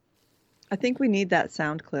I think we need that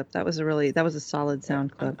sound clip. That was a solid Here,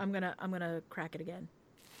 sound clip. I'm gonna crack it again.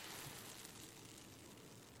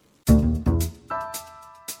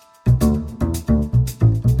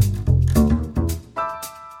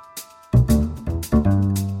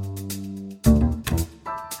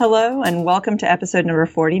 Hello, and welcome to episode number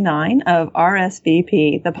 49 of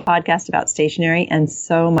RSVP, the podcast about stationery and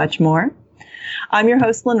so much more. I'm your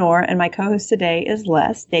host, Lenore, and my co-host today is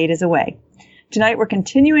Les. Dade is away. Tonight, we're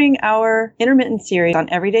continuing our intermittent series on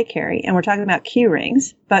everyday carry, and we're talking about key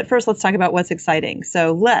rings. But first, let's talk about what's exciting.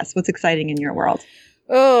 So, Les, what's exciting in your world?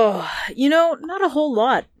 Oh, not a whole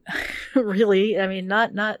lot, really. I mean,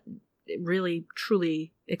 not really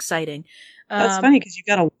truly exciting. That's funny because you've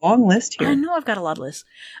got a long list here. I know I've got a lot of lists.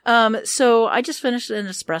 So I just finished an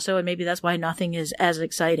espresso, and maybe that's why nothing is as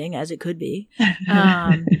exciting as it could be.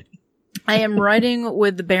 I am writing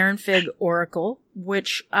with the Baron Fig Oracle,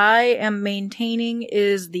 which I am maintaining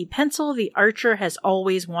is the pencil the Archer has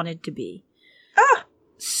always wanted to be. Ah!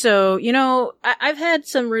 So, I've had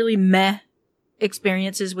some really meh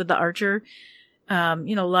experiences with the Archer. A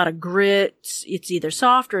lot of grit. It's either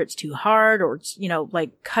soft or it's too hard or it's,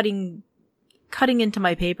 like cutting into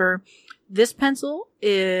my paper. This pencil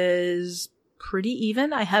is pretty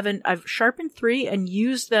even. I've sharpened 3 and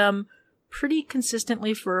used them pretty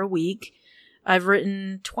consistently for a week. I've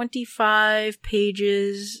written 25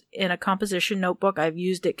 pages in a composition notebook. I've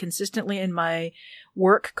used it consistently in my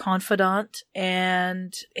work confidant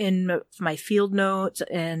and in my field notes.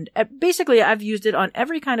 And basically I've used it on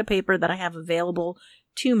every kind of paper that I have available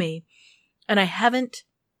to me. And I haven't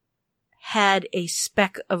had a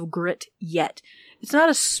speck of grit yet. It's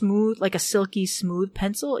not like a silky smooth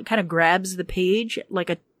pencil. It kind of grabs the page like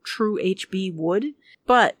a true HB would,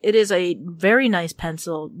 but it is a very nice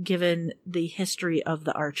pencil given the history of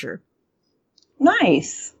the Archer.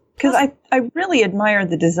 Nice. Because I really admire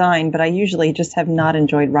the design, but I usually just have not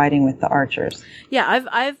enjoyed writing with the Archers. Yeah,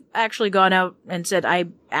 I've actually gone out and said I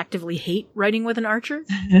actively hate writing with an Archer.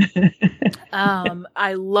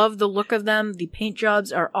 I love the look of them. The paint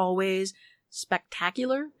jobs are always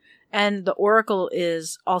spectacular. And the Oracle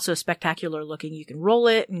is also spectacular looking. You can roll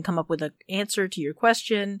it and come up with an answer to your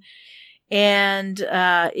question. And,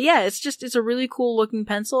 it's a really cool looking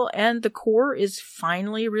pencil. And the core is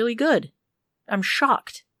finally really good. I'm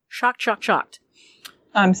shocked. Shocked.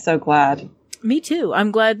 I'm so glad. Me too.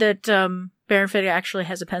 I'm glad that, Baron Fig actually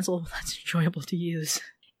has a pencil that's enjoyable to use.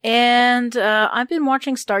 And, I've been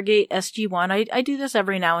watching Stargate SG-1. I do this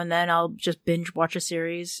every now and then. I'll just binge watch a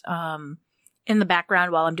series, in the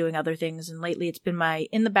background while I'm doing other things. And lately it's been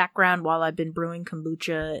in the background while I've been brewing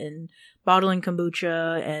kombucha and bottling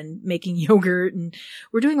kombucha and making yogurt. And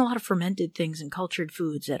we're doing a lot of fermented things and cultured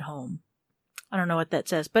foods at home. I don't know what that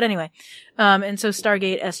says, but anyway. And so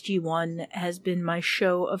Stargate SG-1 has been my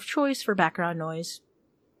show of choice for background noise.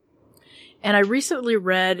 And I recently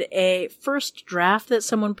read a first draft that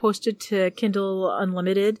someone posted to Kindle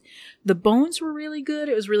Unlimited. The bones were really good.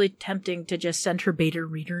 It was really tempting to just send her beta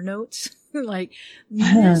reader notes. Like,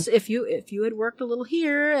 this, if you had worked a little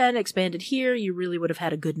here and expanded here, you really would have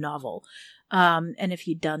had a good novel. And if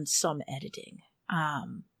you'd done some editing.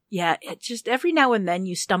 It just, every now and then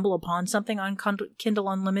you stumble upon something on Kindle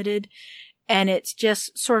Unlimited, and it's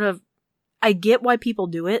just sort of, I get why people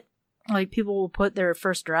do it. Like, people will put their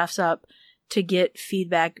first drafts up to get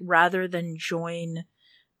feedback rather than join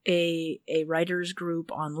a writers group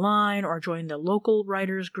online or join the local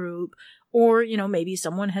writers group. Or, maybe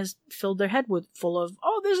someone has filled their head full of,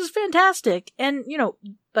 oh, this is fantastic. And,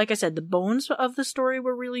 like I said, the bones of the story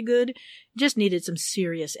were really good. Just needed some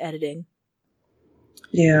serious editing.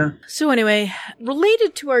 Yeah. So anyway,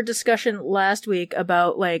 related to our discussion last week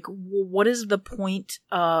about, like, what is the point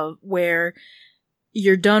of where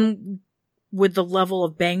you're done with the level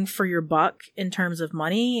of bang for your buck in terms of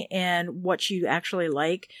money and what you actually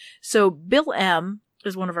like. So Bill M.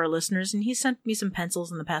 is one of our listeners, and he sent me some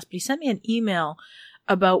pencils in the past, but he sent me an email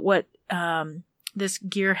about what this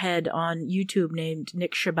gearhead on YouTube named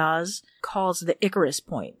Nick Shabazz calls the Icarus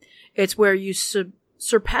point. It's where you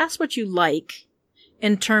surpass what you like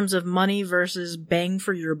in terms of money versus bang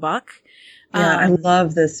for your buck. Yeah, I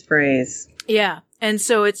love this phrase. Yeah. And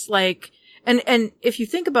so it's like, and if you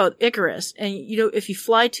think about Icarus, and if you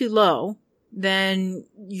fly too low, then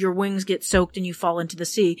your wings get soaked and you fall into the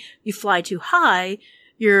sea. You fly too high,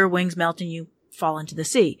 your wings melt and you fall into the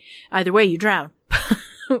sea. Either way, you drown.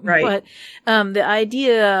 Right. But the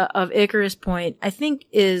idea of Icarus Point, I think,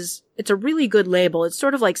 it's a really good label. It's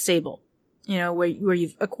sort of like Sable, where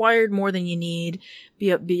you've acquired more than you need,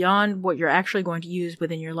 beyond what you're actually going to use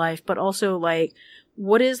within your life, but also, like,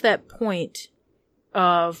 what is that point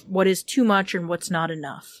of what is too much and what's not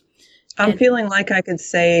enough? I'm feeling like I could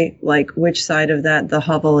say, like, which side of that the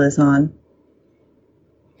hovel is on.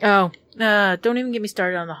 Oh, don't even get me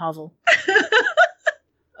started on the hovel.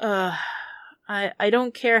 I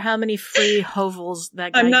don't care how many free hovels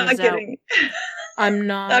that guy gives out. I'm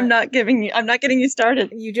not getting you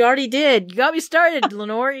started. You already did. You got me started,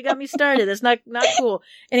 Lenore. You got me started. That's not cool.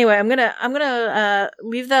 Anyway, I'm gonna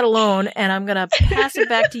leave that alone, and I'm gonna pass it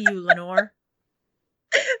back to you, Lenore.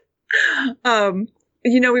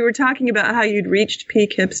 We were talking about how you'd reached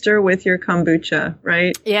peak hipster with your kombucha,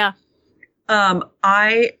 right? Yeah.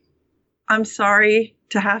 I'm sorry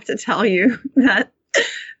to have to tell you that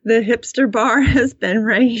the hipster bar has been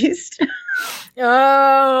raised.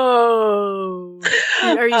 Oh.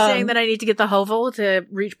 Are you saying that I need to get the hovel to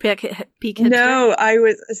reach peak hipster? No, I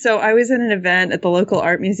was in an event at the local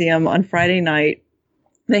art museum on Friday night.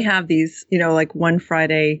 They have these, like one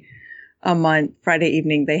Friday a month, Friday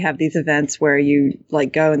evening, they have these events where you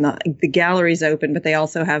like go and the gallery's open, but they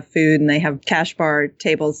also have food and they have cash bar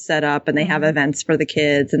tables set up and they have events for the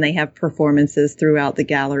kids and they have performances throughout the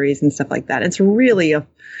galleries and stuff like that. It's really a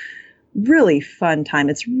really fun time.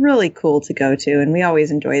 It's really cool to go to and we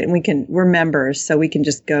always enjoy it. And we're members, so we can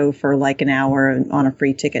just go for like an hour on a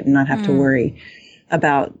free ticket and not have to worry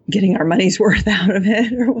about getting our money's worth out of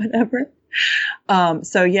it or whatever.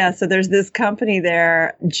 So there's this company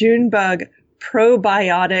there, Junebug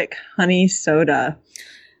Probiotic Honey Soda.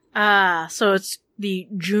 So it's the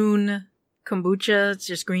June kombucha. It's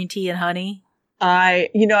just green tea and honey. I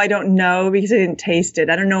don't know because I didn't taste it.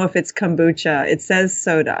 I don't know if it's kombucha. It says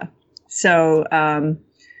soda. So,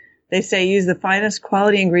 they say use the finest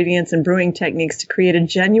quality ingredients and brewing techniques to create a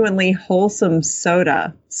genuinely wholesome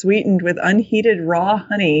soda sweetened with unheated raw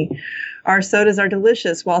honey. Our sodas are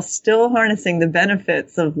delicious while still harnessing the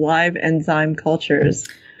benefits of live enzyme cultures.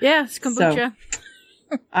 Yeah, it's kombucha.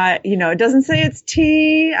 So, it doesn't say it's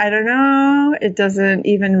tea. I don't know. It doesn't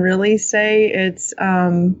even really say it's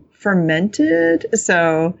fermented.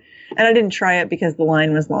 So, and I didn't try it because the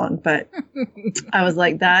line was long, but I was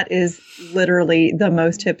like, that is literally the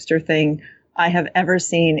most hipster thing I have ever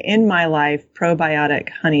seen in my life. Probiotic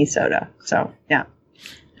honey soda. So, yeah.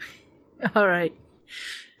 All right.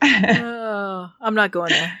 I'm not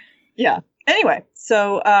going there. Yeah. Anyway,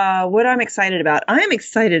 so what I'm excited about, I am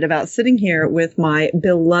excited about sitting here with my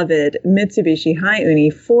beloved Mitsubishi Hi-Uni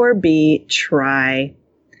 4B Tri,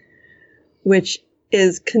 which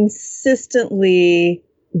is consistently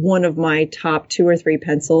one of my top 2 or 3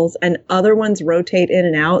 pencils, and other ones rotate in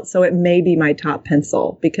and out. So it may be my top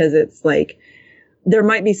pencil because it's like, there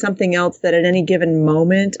might be something else that at any given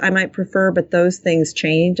moment I might prefer, but those things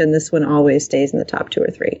change. And this one always stays in the top 2 or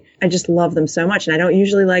 3. I just love them so much. And I don't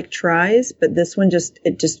usually like tries, but this one just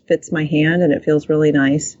fits my hand and it feels really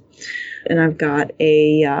nice. And I've got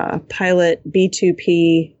a Pilot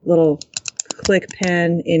B2P little click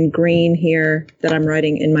pen in green here that I'm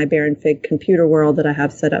writing in my Baron Fig computer world that I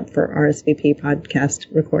have set up for RSVP podcast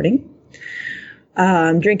recording.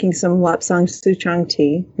 I'm drinking some Lapsang Souchong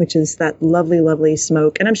tea, which is that lovely, lovely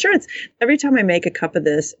smoke. And I'm sure it's every time I make a cup of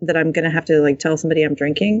this that I'm going to have to like tell somebody I'm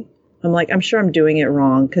drinking. I'm like, I'm sure I'm doing it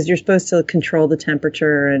wrong because you're supposed to control the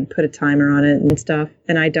temperature and put a timer on it and stuff.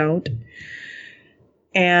 And I don't.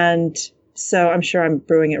 And so I'm sure I'm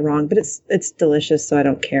brewing it wrong, but it's delicious. So I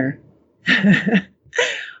don't care.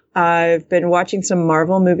 I've been watching some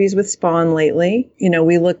Marvel movies with Spawn lately.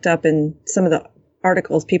 We looked up in some of the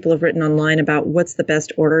articles people have written online about what's the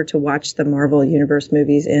best order to watch the Marvel Universe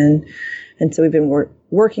movies in. And so we've been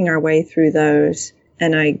working our way through those.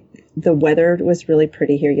 And the weather was really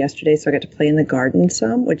pretty here yesterday, so I got to play in the garden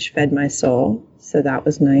some, which fed my soul. So that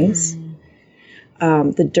was nice.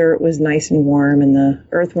 The dirt was nice and warm and the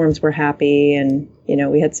earthworms were happy. And,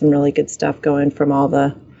 we had some really good stuff going from all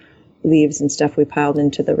the leaves and stuff we piled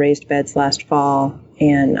into the raised beds last fall.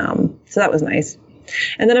 And so that was nice.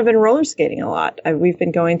 And then I've been roller skating a lot. We've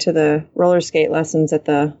been going to the roller skate lessons at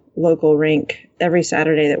the local rink every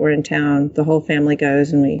Saturday that we're in town. The whole family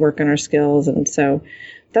goes and we work on our skills. And so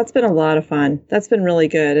that's been a lot of fun. That's been really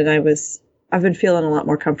good. And I've been feeling a lot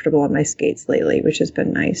more comfortable on my skates lately, which has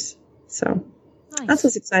been nice. So That's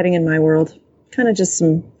what's exciting in my world. Kind of just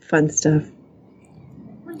some fun stuff.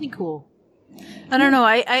 Really cool. I don't know.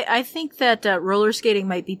 I think that roller skating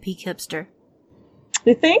might be peak hipster.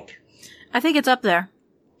 You think? I think it's up there.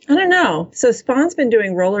 I don't know. So Spawn's been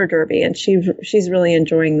doing roller derby, and she's really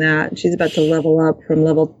enjoying that. She's about to level up from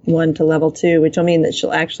level 1 to level 2, which will mean that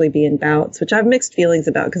she'll actually be in bouts, which I have mixed feelings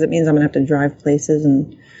about because it means I'm going to have to drive places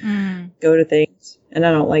and go to things. And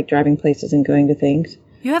I don't like driving places and going to things.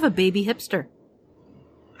 You have a baby hipster.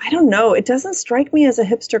 I don't know. It doesn't strike me as a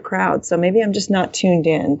hipster crowd, so maybe I'm just not tuned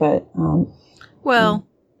in. But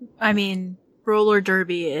I mean, roller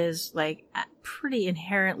derby is like pretty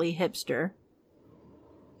inherently hipster.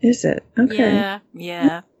 Is it? Okay.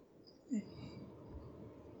 Yeah.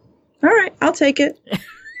 All right, I'll take it.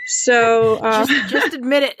 So just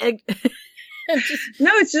admit it.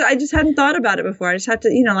 No, it's just I just hadn't thought about it before. I just have to,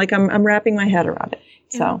 like I'm wrapping my head around it.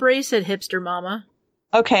 So embrace it, hipster mama.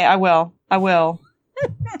 Okay, I will. I'm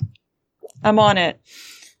on it.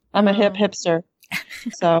 I'm a hip hipster.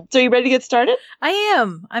 So you ready to get started? I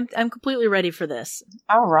am. I'm completely ready for this.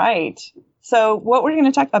 All right. So what we're going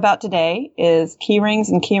to talk about today is key rings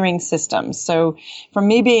and keyring systems. So from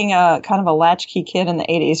me being a kind of a latchkey kid in the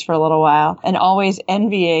 80s for a little while and always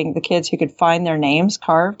envying the kids who could find their names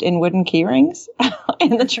carved in wooden key rings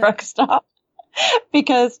in the truck stop,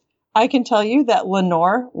 because I can tell you that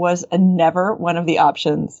Lenore was never one of the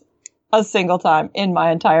options a single time in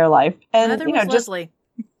my entire life. And neither was Leslie.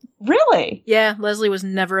 Really? Yeah, Leslie was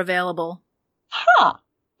never available. Huh.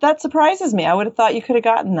 That surprises me. I would have thought you could have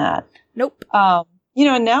gotten that. Nope. And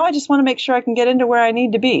now I just want to make sure I can get into where I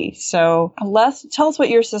need to be. So, Les, tell us what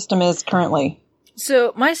your system is currently.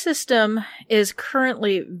 So, my system is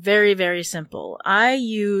currently very, very simple. I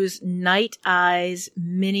use Night Eyes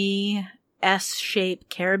mini S-shape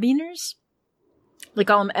carabiners. They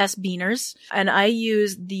call them S-beaners. And I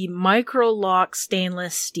use the Micro-Lock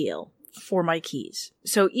stainless steel for my keys.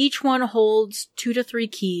 So each one holds 2 to 3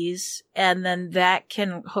 keys, and then that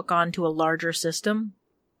can hook onto a larger system.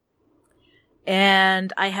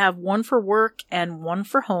 And I have one for work and one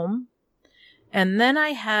for home. And then I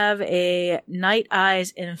have a Night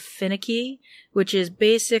Eyes Infinikey, which is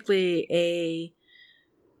basically a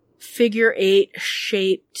figure 8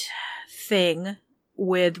 shaped thing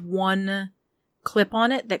with one clip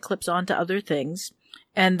on it that clips onto other things.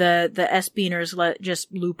 And the S-beaners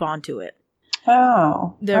just loop onto it.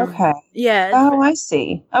 Oh, okay. Yeah. Oh, I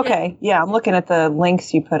see. Okay. Yeah, I'm looking at the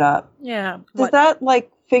links you put up. Yeah. Does that,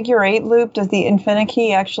 figure 8 loop, does the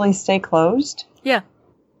Infinikey actually stay closed? Yeah.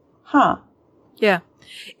 Huh. Yeah.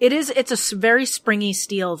 It's a very springy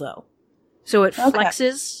steel, though. So it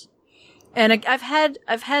flexes. And I've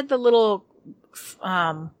had the little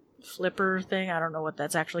flipper thing. I don't know what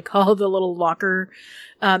that's actually called. The little locker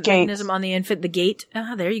mechanism on the the gate.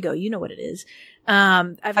 Ah, there you go. You know what it is.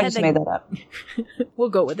 I just made that up. We'll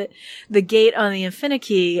go with it. The gate on the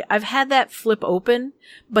Infinikey, I've had that flip open,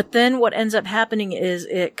 but then what ends up happening is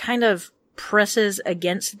it kind of presses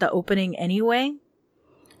against the opening anyway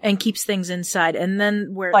and keeps things inside. And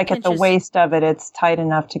then where at the waist of it, it's tight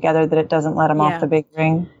enough together that it doesn't let them off the big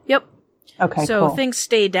ring. Yep. Okay, so cool. Things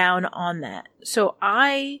stay down on that. So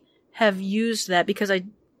I have used that because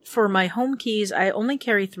for my home keys, I only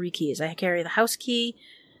carry 3 keys. I carry the house key,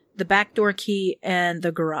 the back door key, and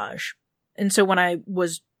the garage. And so when I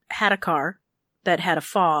had a car that had a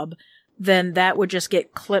fob, then that would just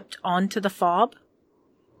get clipped onto the fob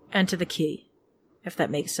and to the key, if that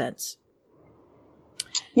makes sense.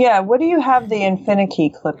 Yeah, what do you have the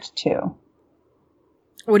Infinikey clipped to?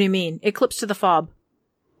 What do you mean? It clips to the fob.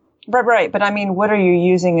 Right. But I mean, what are you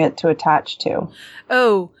using it to attach to?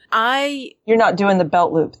 Oh, You're not doing the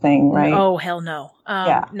belt loop thing, right? Oh, hell no.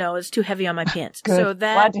 Yeah. No, it's too heavy on my pants. Good. So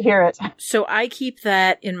Glad to hear it. So I keep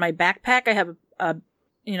that in my backpack. I have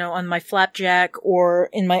on my flapjack, or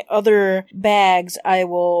in my other bags, I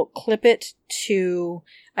will clip it to,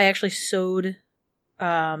 I actually sewed,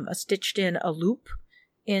 stitched in a loop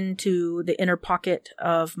into the inner pocket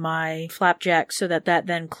of my flapjack so that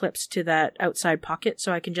then clips to that outside pocket.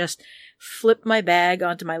 So I can just flip my bag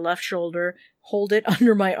onto my left shoulder, hold it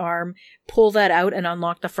under my arm, pull that out, and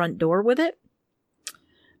unlock the front door with it.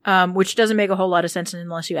 Which doesn't make a whole lot of sense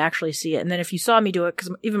unless you actually see it. And then if you saw me do it,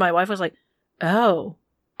 because even my wife was like, oh,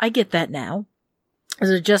 I get that now.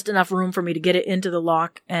 There's just enough room for me to get it into the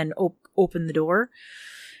lock and open the door.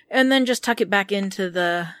 And then just tuck it back into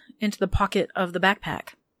the pocket of the backpack.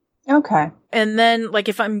 Okay. And then,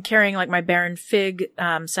 if I'm carrying, my Baron Fig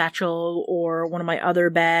satchel or one of my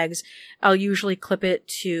other bags, I'll usually clip it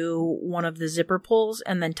to one of the zipper pulls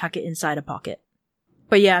and then tuck it inside a pocket.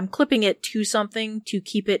 But yeah, I'm clipping it to something to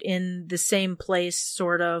keep it in the same place,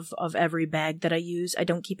 sort of every bag that I use. I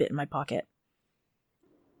don't keep it in my pocket.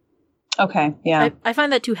 Okay, yeah. I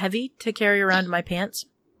find that too heavy to carry around in my pants.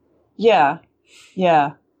 Yeah.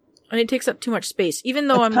 And it takes up too much space, even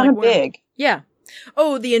though it's kind of big. Yeah.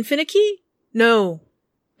 Oh, the Infinikey? No.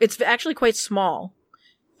 It's actually quite small.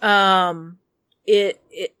 It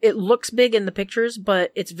looks big in the pictures,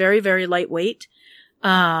 but it's very, very lightweight.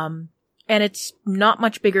 And it's not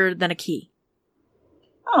much bigger than a key.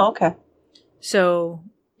 Oh, okay. So,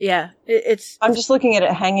 yeah, I'm just looking at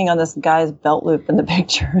it hanging on this guy's belt loop in the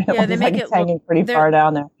picture. Yeah, they make it's hanging pretty far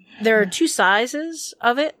down there. There are two sizes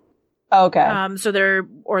of it. Okay. So there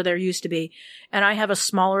used to be, and I have a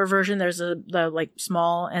smaller version. There's the like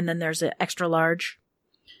small, and then there's an extra large.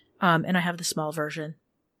 And I have the small version.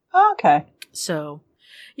 Okay. So,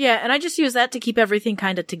 yeah, and I just use that to keep everything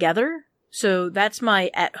kind of together. So that's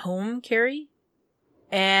my at-home carry.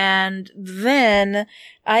 And then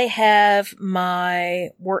I have my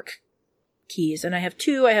work keys, and I have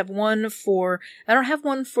two. I don't have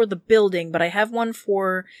one for the building, but I have one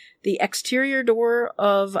for the exterior door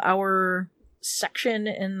of our section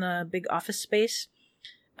in the big office space.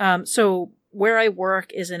 So where I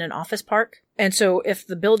work is in an office park. And so if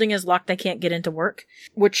the building is locked, I can't get into work,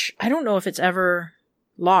 which I don't know if it's ever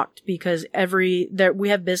locked, because we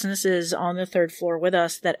have businesses on the third floor with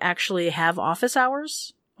us that actually have office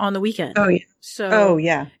hours on the weekend. Oh, yeah. So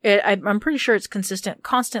yeah. I'm pretty sure it's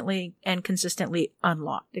constantly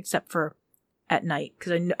unlocked, except for at night.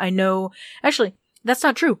 Because I know, actually, that's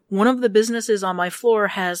not true. One of the businesses on my floor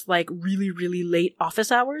has like really, really late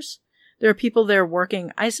office hours. There are people there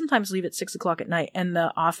working. I sometimes leave at 6:00 at night, and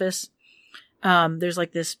the office, there's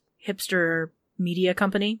like this hipster media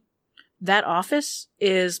company. That office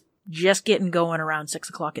is just getting going around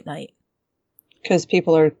 6:00 at night. Because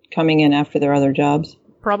people are coming in after their other jobs.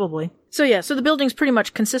 Probably. So yeah, so the building's pretty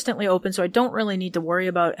much consistently open, so I don't really need to worry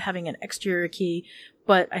about having an exterior key,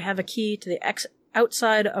 but I have a key to the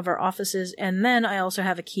outside of our offices, and then I also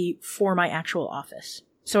have a key for my actual office.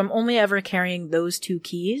 So I'm only ever carrying those two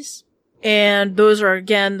keys. And those are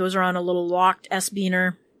on a little locked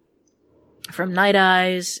S-Beaner from Night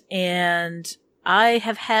Eyes, and I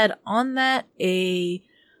have had on that a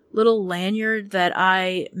little lanyard that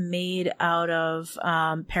I made out of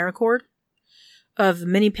paracord, of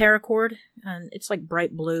mini paracord, and it's like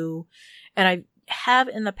bright blue. And I have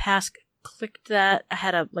in the past clicked that. I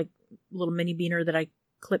had a like little mini beaner that I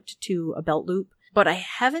clipped to a belt loop, but I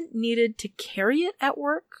haven't needed to carry it at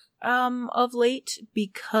work of late,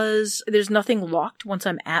 because there's nothing locked once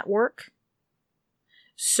I'm at work.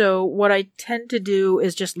 So what I tend to do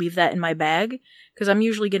is just leave that in my bag, because I'm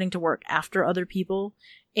usually getting to work after other people,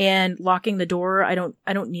 and locking the door, I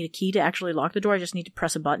don't need a key to actually lock the door. I just need to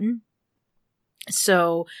press a button.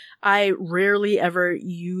 So I rarely ever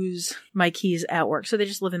use my keys at work, so they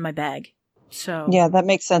just live in my bag. So yeah, that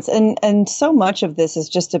makes sense. And so much of this is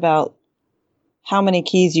just about how many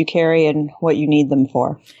keys you carry and what you need them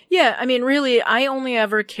for. Yeah, I mean, really, I only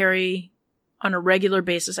ever carry, on a regular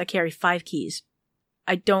basis, I carry 5 keys.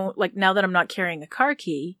 I don't, like, now that I'm not carrying a car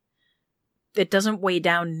key, it doesn't weigh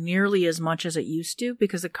down nearly as much as it used to,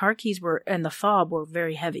 because the car keys and the fob were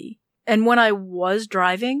very heavy. And when I was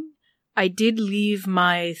driving, I did leave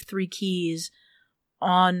my 3 keys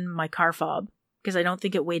on my car fob, because I don't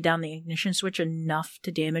think it weighed down the ignition switch enough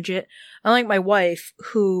to damage it. Unlike my wife,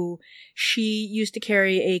 who she used to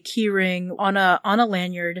carry a key ring on a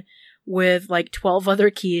lanyard with like 12 other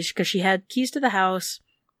keys, because she had keys to the house,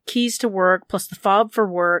 keys to work, plus the fob for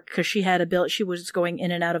work, because she was going in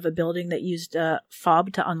and out of a building that used a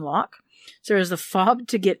fob to unlock. So there's the fob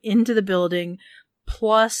to get into the building,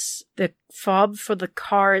 plus the fob for the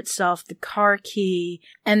car itself, the car key,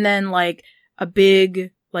 and then like a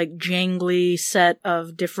big, like jangly set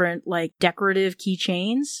of different like decorative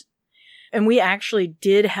keychains. And we actually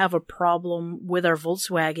did have a problem with our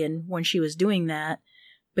Volkswagen when she was doing that,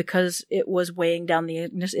 because it was weighing down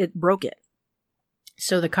it broke it.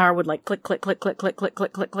 So the car would like click, click, click, click, click, click,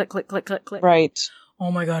 click, click, click, click, click, click, click. Right. Oh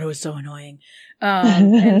my God, it was so annoying.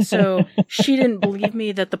 And so she didn't believe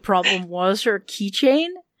me that the problem was her keychain.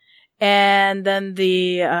 And then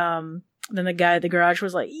the guy at the garage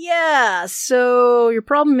was like, yeah, so your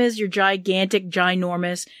problem is your gigantic,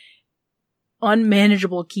 ginormous,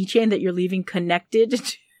 unmanageable keychain that you're leaving connected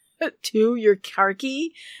to your car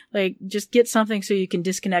key. Like, just get something so you can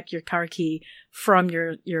disconnect your car key from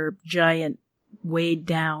your giant weighed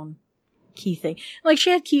down key thing. Like, she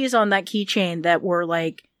had keys on that keychain that were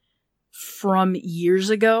like from years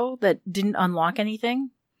ago that didn't unlock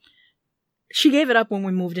anything. She gave it up when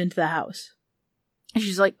we moved into the house. And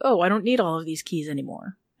she's like, oh, I don't need all of these keys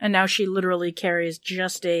anymore. And now she literally carries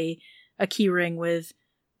just a key ring with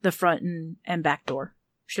the front and back door.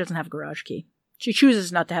 She doesn't have a garage key. She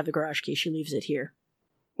chooses not to have the garage key. She leaves it here.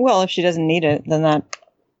 Well, if she doesn't need it, then that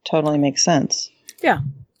totally makes sense. Yeah.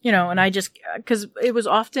 You know, and I just, because it was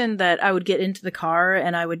often that I would get into the car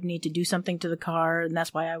and I would need to do something to the car. And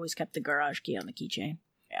that's why I always kept the garage key on the keychain.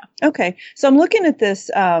 Yeah. Okay. So I'm looking at this,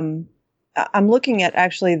 I'm looking at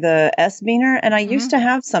actually the S-Beaner, and I used to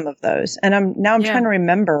have some of those. And I'm trying to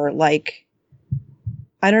remember, like,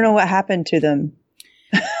 I don't know what happened to them.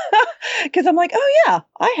 Because I'm like, oh yeah,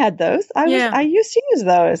 I had those. I used to use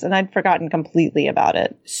those, and I'd forgotten completely about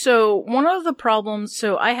it. So one of the problems,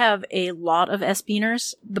 so I have a lot of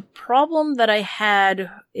S-Beaners. The problem that I had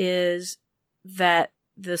is that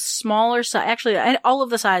the smaller size, actually all of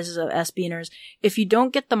the sizes of S-Beaners, if you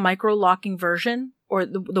don't get the micro locking version, or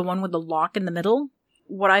the one with the lock in the middle,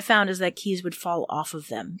 what I found is that keys would fall off of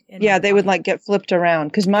them. Yeah, they would like get flipped around,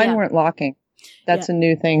 because mine weren't locking. That's a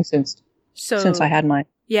new thing since I had mine.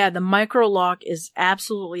 Yeah, the micro lock is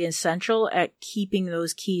absolutely essential at keeping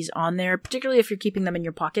those keys on there, particularly if you're keeping them in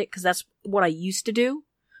your pocket, because that's what I used to do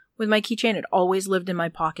with my keychain. It always lived in my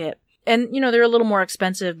pocket. And, they're a little more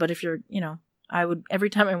expensive, but if you're, I would, every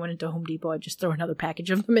time I went into Home Depot, I'd just throw another package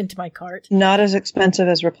of them into my cart. Not as expensive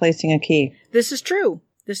as replacing a key. This is true.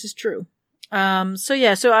 So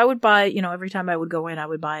I would buy, every time I would go in, I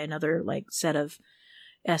would buy another set of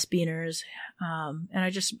S-Beaners. And I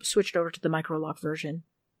just switched over to the micro lock version.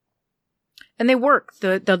 And they work.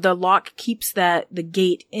 The lock keeps the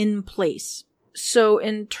gate in place. So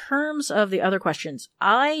in terms of the other questions,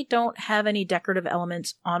 I don't have any decorative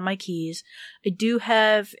elements on my keys. I do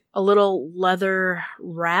have a little leather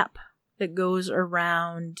wrap that goes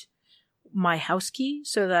around my house key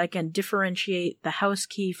so that I can differentiate the house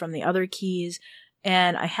key from the other keys.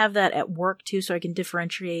 And I have that at work too, so I can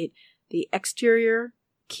differentiate the exterior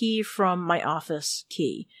key from my office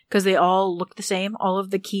key, because they all look the same. All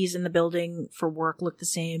of the keys in the building for work look the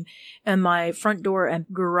same, and my front door and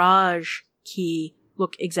garage key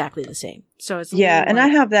look exactly the same. So it's and I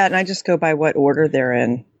have that, and I just go by what order they're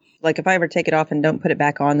in. Like if I ever take it off and don't put it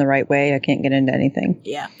back on the right way, I can't get into anything.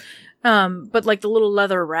 Yeah. But the little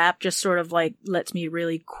leather wrap just sort of lets me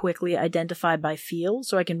really quickly identify by feel,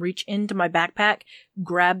 so I can reach into my backpack,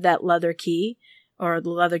 grab that leather key or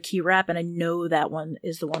the leather key wrap, and I know that one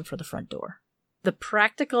is the one for the front door. The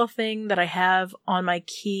practical thing that I have on my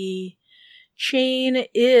key chain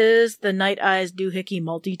is the Nite Ize doohickey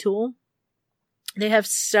multi-tool. They have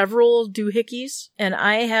several doohickeys, and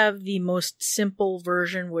I have the most simple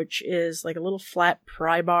version, which is like a little flat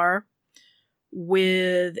pry bar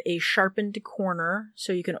with a sharpened corner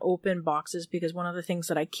so you can open boxes, because one of the things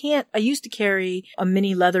that I used to carry a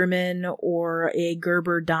mini Leatherman or a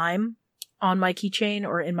Gerber dime on my keychain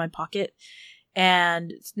or in my pocket.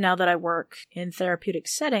 And now that I work in therapeutic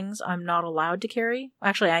settings, I'm not allowed to carry.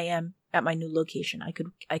 Actually, I am at my new location. I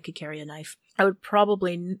could carry a knife.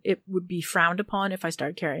 It would be frowned upon if I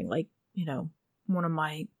started carrying one of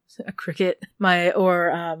my Cricut, my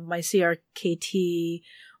CRKT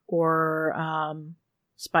or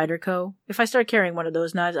Spyderco. If I start carrying one of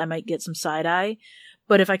those knives, I might get some side eye.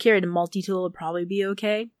 But if I carried a multi-tool, it'd probably be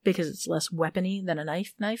okay because it's less weapony than a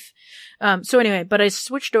knife. So anyway, but I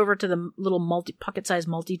switched over to the little pocket-sized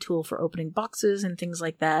multi-tool for opening boxes and things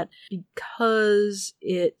like that because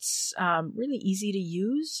it's really easy to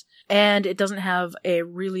use, and it doesn't have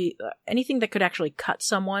anything that could actually cut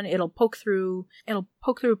someone. It'll poke through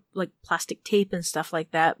like plastic tape and stuff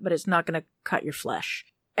like that, but it's not going to cut your flesh.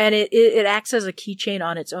 And it acts as a keychain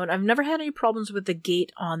on its own. I've never had any problems with the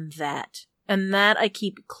gate on that. And that I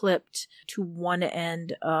keep clipped to one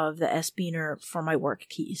end of the S-Beaner for my work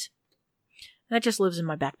keys. That just lives in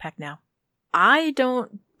my backpack now. I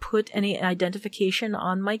don't put any identification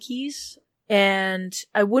on my keys, and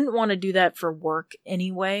I wouldn't want to do that for work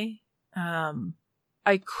anyway.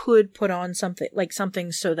 I could put on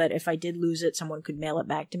something so that if I did lose it, someone could mail it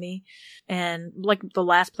back to me. And like the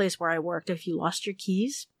last place where I worked, if you lost your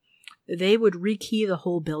keys, they would rekey the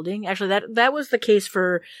whole building. Actually, that was the case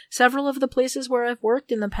for several of the places where I've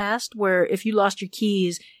worked in the past, where if you lost your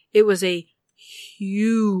keys, it was a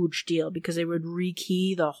huge deal because they would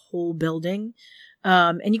rekey the whole building.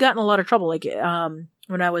 And you got in a lot of trouble.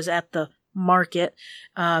 When I was at the market,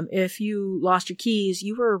 if you lost your keys,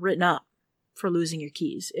 you were written up for losing your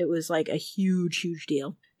keys. It was like a huge, huge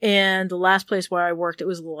deal. And the last place where I worked, it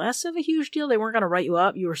was less of a huge deal. They weren't going to write you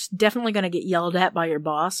up. You were definitely going to get yelled at by your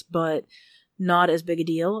boss, but not as big a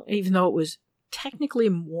deal, even though it was technically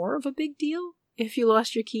more of a big deal if you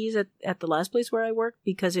lost your keys at the last place where I worked,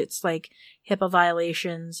 because it's like HIPAA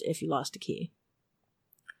violations if you lost a key.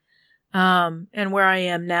 And where I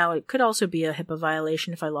am now, it could also be a HIPAA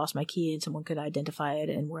violation if I lost my key and someone could identify it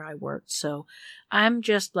and where I worked. So I'm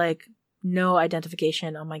just no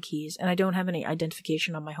identification on my keys, and I don't have any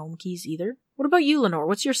identification on my home keys either. What about you, Lenore?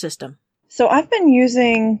 What's your system? So I've been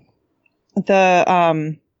using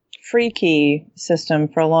the free key system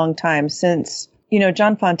for a long time, since,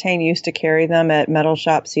 John Fontaine used to carry them at Metal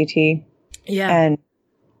Shop CT. Yeah. And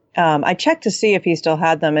I checked to see if he still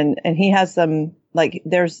had them, and he has them,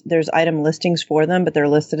 there's item listings for them, but they're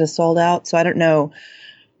listed as sold out. So I don't know.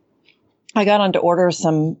 I got on to order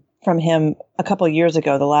some from him a couple of years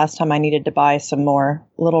ago, the last time I needed to buy some more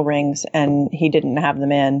little rings, and he didn't have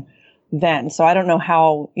them in then. So I don't know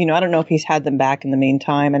how, I don't know if he's had them back in the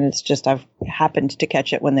meantime, and it's just I've happened to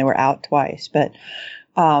catch it when they were out twice. But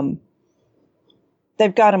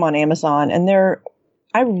they've got them on Amazon, and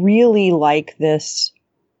I really like this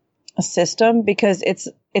system because it's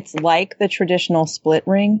like the traditional split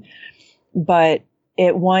ring, but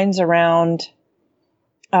it winds around.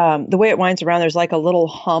 The way it winds around, there's like a little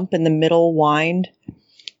hump in the middle wind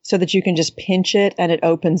so that you can just pinch it and it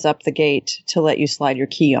opens up the gate to let you slide your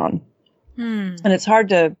key on. And it's hard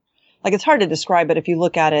to describe, but if you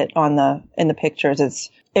look at it in the pictures,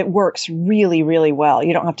 it works really, really well.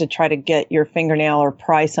 You don't have to try to get your fingernail or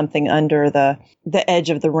pry something under the edge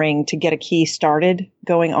of the ring to get a key started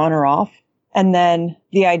going on or off. And then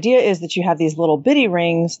the idea is that you have these little bitty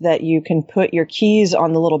rings that you can put your keys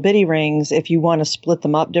on the little bitty rings if you want to split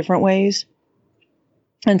them up different ways.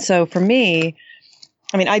 And so for me,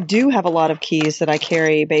 I do have a lot of keys that I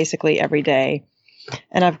carry basically every day.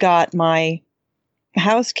 And I've got my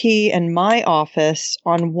house key and my office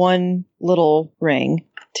on one little ring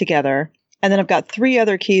together. And then I've got 3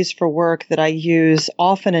 other keys for work that I use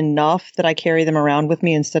often enough that I carry them around with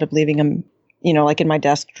me instead of leaving them, like in my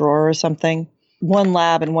desk drawer or something. 1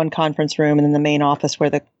 lab and 1 conference room, and then the main office where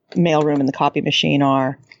the mail room and the copy machine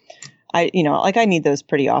are. I need those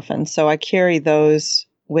pretty often. So I carry those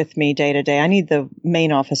with me day to day. I need the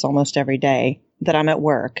main office almost every day that I'm at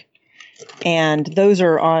work. And those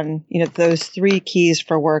are on, those 3 keys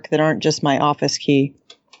for work that aren't just my office key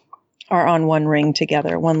are on one ring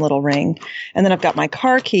together, one little ring. And then I've got my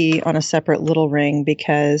car key on a separate little ring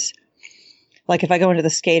because, like, if I go into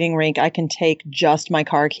the skating rink, I can take just my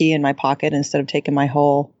car key in my pocket instead of taking my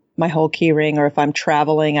whole key ring. Or if I'm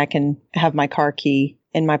traveling, I can have my car key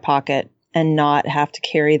in my pocket and not have to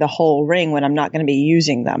carry the whole ring when I'm not going to be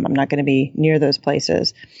using them. I'm not going to be near those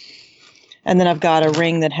places. And then I've got a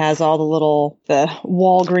ring that has all the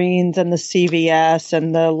Walgreens and the CVS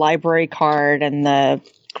and the library card and the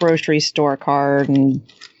grocery store card. And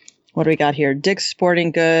what do we got here? Dick's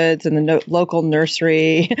Sporting Goods and the local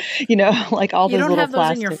nursery, like all those little plastic. You don't have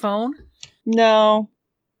those in your phone? No,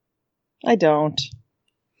 I don't.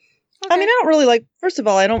 Okay. First of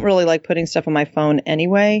all, I don't really like putting stuff on my phone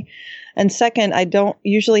anyway. And second, I don't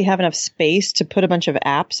usually have enough space to put a bunch of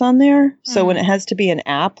apps on there. So when it has to be an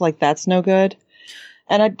app, that's no good.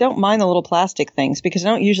 And I don't mind the little plastic things because I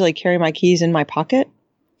don't usually carry my keys in my pocket.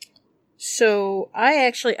 So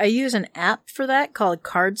I use an app for that called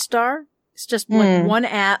CardStar. It's just like one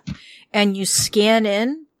app, and you scan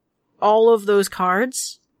in all of those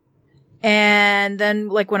cards. And then,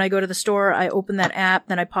 like, when I go to the store, I open that app,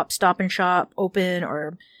 then I pop Stop and Shop open,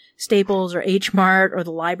 or Staples or H Mart or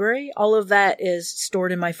the library. All of that is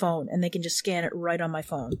stored in my phone, and they can just scan it right on my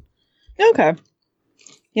phone. Okay.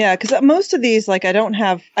 Yeah, because most of these, I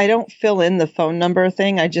don't fill in the phone number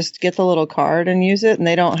thing. I just get the little card and use it, and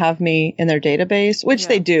they don't have me in their database, which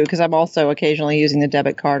they do, because I'm also occasionally using the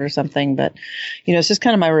debit card or something. But, it's just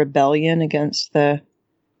kind of my rebellion against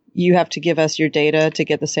you have to give us your data to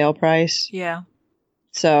get the sale price. Yeah.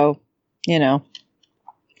 So,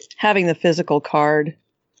 having the physical card,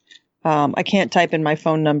 I can't type in my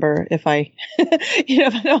phone number if I,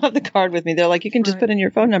 if I don't have the card with me. They're like, you can just put in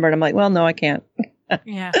your phone number. And I'm like, well, no, I can't.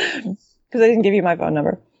 Yeah. Because I didn't give you my phone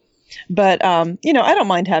number. But, I don't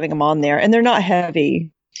mind having them on there, and they're not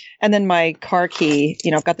heavy. And then my car key,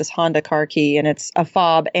 I've got this Honda car key, and it's a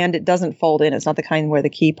fob, and it doesn't fold in. It's not the kind where the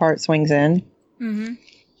key part swings in. Mm-hmm.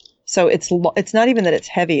 So it's not even that it's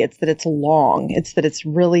heavy. It's that it's long. It's that it's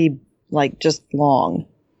really just long,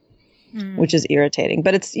 which is irritating.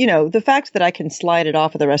 But it's, the fact that I can slide it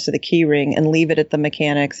off of the rest of the key ring and leave it at the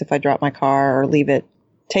mechanics if I drop my car, or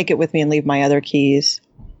take it with me and leave my other keys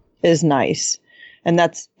is nice. And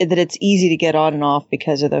that's that it's easy to get on and off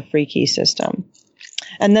because of the free key system.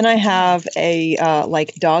 And then I have a,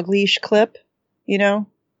 dog leash clip, Oh,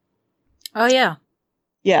 yeah.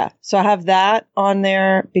 Yeah. So I have that on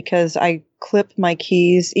there because I clip my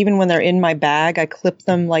keys, even when they're in my bag, I clip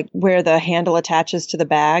them where the handle attaches to the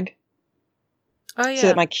bag. Oh, yeah. So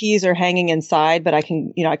that my keys are hanging inside, but I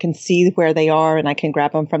can see where they are, and I can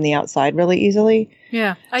grab them from the outside really easily.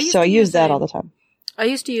 Yeah. I use that all the time. I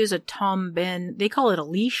used to use a Tom Ben. They call it a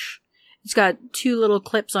leash. It's got 2 little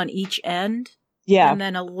clips on each end. Yeah. And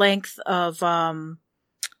then a length of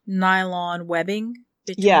nylon webbing.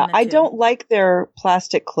 Yeah, I don't like their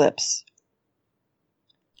plastic clips.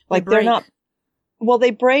 They're not,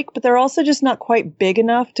 they break, but they're also just not quite big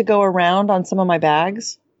enough to go around on some of my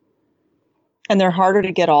bags. And they're harder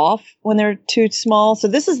to get off when they're too small. So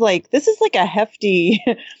this is like a hefty,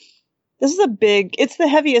 This is it's the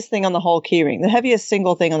heaviest thing on the whole keyring. The heaviest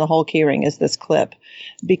single thing on the whole keyring is this clip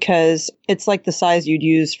because it's like the size you'd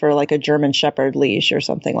use for like a German Shepherd leash or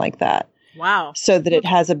something like that. Wow. So that it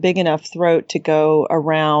has a big enough throat to go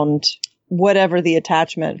around whatever the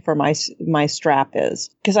attachment for my strap is.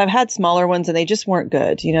 Because I've had smaller ones and they just weren't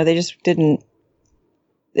good. You know, they just didn't,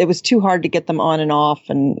 it was too hard to get them on and off,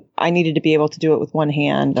 and I needed to be able to do it with one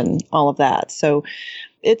hand and all of that. So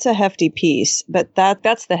it's a hefty piece, but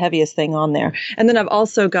that's the heaviest thing on there. And then I've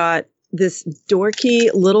also got this dorky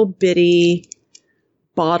little bitty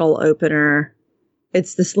bottle opener.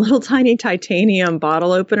 It's this little tiny titanium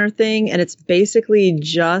bottle opener thing, and it's basically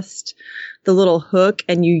just the little hook,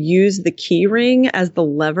 and you use the key ring as the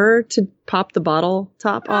lever to pop the bottle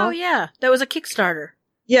top off. Oh, yeah. That was a Kickstarter.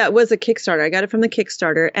 Yeah, it was a Kickstarter. I got it from the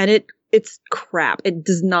Kickstarter, and it's crap. It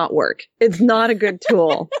does not work. It's not a good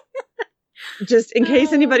tool. Just in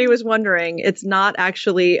case anybody was wondering, it's not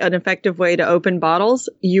actually an effective way to open bottles.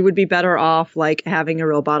 You would be better off like having a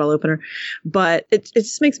real bottle opener, but it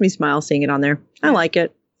just makes me smile seeing it on there. I like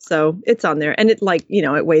it. So it's on there, and it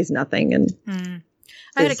it weighs nothing. And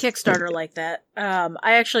I had a Kickstarter like that.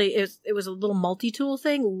 It was a little multi-tool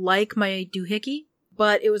thing like my doohickey,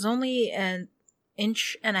 but it was only an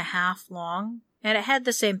inch and a half long, and it had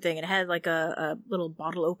the same thing. It had like a little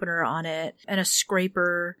bottle opener on it and a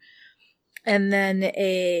scraper, and then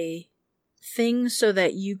a thing so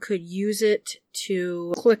that you could use it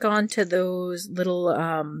to click onto those little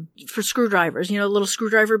for screwdrivers, little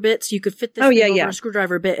screwdriver bits. You could fit this over a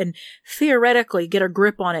screwdriver bit and theoretically get a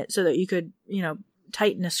grip on it so that you could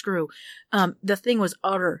tighten a screw. The thing was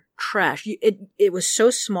utter trash. It was so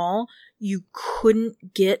small you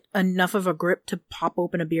couldn't get enough of a grip to pop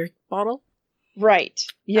open a beer bottle. Right.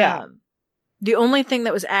 Yeah. The only thing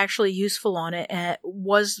that was actually useful on it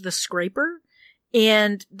was the scraper,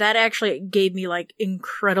 and that actually gave me like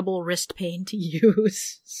incredible wrist pain to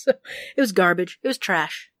use. So it was garbage. It was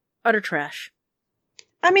trash. Utter trash.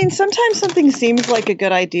 I mean, sometimes something seems like a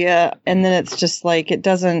good idea, and then it's just like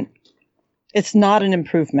it's not an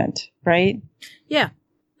improvement, right? Yeah.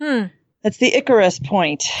 That's the Icarus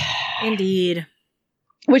point. Indeed.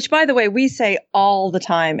 Which, by the way, we say all the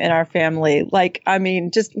time in our family. Like, I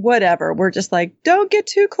mean, just whatever. We're just like, don't get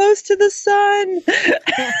too close to the sun.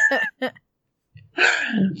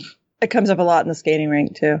 It comes up a lot in the skating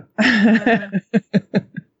rink, too.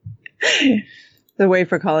 The way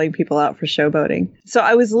for calling people out for showboating. So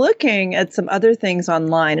I was looking at some other things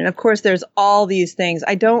online. And of course, there's all these things.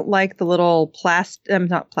 I don't like the little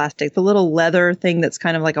the little leather thing that's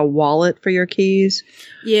kind of like a wallet for your keys.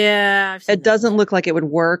 Yeah. It doesn't look like it would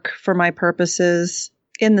work for my purposes.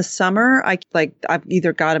 In the summer, I've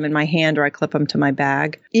either got them in my hand or I clip them to my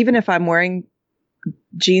bag. Even if I'm wearing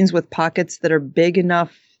jeans with pockets that are big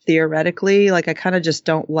enough theoretically, like I kind of just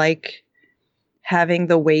don't like having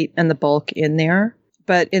the weight and the bulk in there.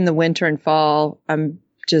 But in the winter and fall, I'm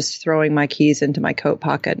just throwing my keys into my coat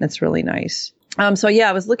pocket, and it's really nice. So yeah,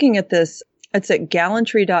 I was looking at this. It's at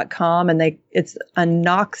gallantry.com, and it's a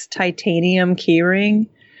Knox titanium keyring,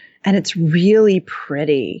 and it's really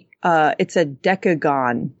pretty. It's a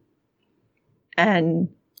decagon. And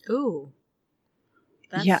ooh.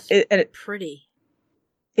 That's pretty.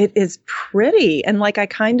 It is pretty. And like I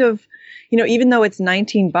kind of, even though it's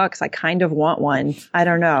 $19, I kind of want one. I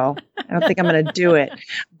don't know. I don't think I'm going to do it.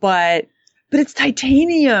 But it's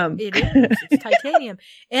titanium. It is. It's titanium.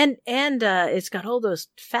 And it's got all those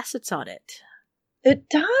facets on it. It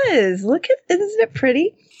does. Isn't it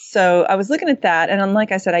pretty? So I was looking at that. And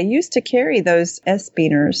like I said, I used to carry those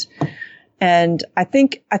S-Beaners. And I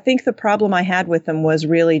think the problem I had with them was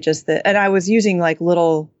really just and I was using like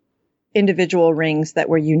little individual rings that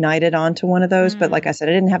were united onto one of those. But like I said,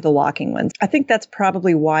 I didn't have the locking ones. I think that's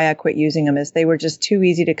probably why I quit using them, is they were just too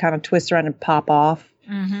easy to kind of twist around and pop off.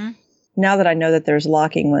 Mm-hmm. Now that I know that there's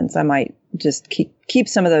locking ones, I might just keep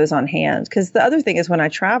some of those on hand. Because the other thing is when I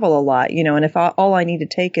travel a lot, and if all I need to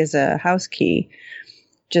take is a house key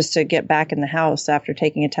just to get back in the house after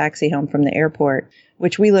taking a taxi home from the airport,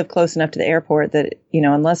 which we live close enough to the airport that,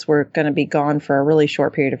 unless we're going to be gone for a really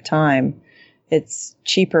short period of time, it's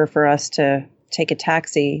cheaper for us to take a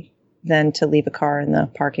taxi than to leave a car in the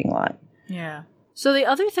parking lot. Yeah. So the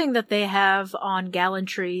other thing that they have on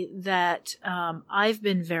Gallantry that I've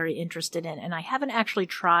been very interested in, and I haven't actually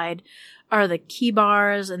tried, are the key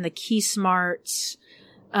bars and the key smarts,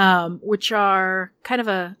 which are kind of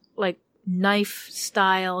a like knife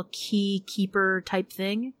style key keeper type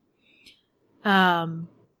thing. And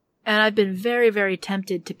I've been very, very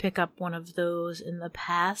tempted to pick up one of those in the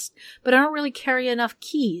past, but I don't really carry enough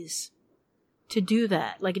keys to do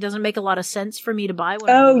that. Like, it doesn't make a lot of sense for me to buy one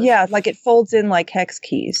Oh, of those. yeah. Like it folds in like hex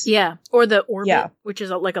keys. Yeah. Or the Orbit, Yeah. which is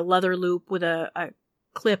like a leather loop with a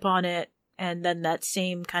clip on it, and then that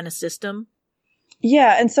same kind of system.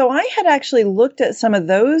 Yeah. And so I had actually looked at some of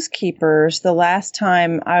those keepers the last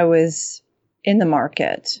time I was in the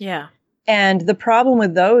market. Yeah. And the problem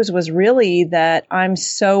with those was really that I'm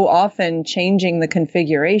so often changing the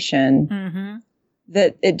configuration Mm-hmm.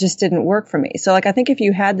 that it just didn't work for me. So like, I think if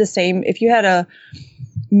you had a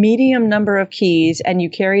medium number of keys and you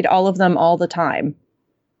carried all of them all the time,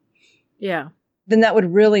 Yeah. then that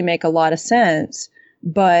would really make a lot of sense.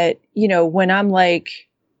 But, when I'm like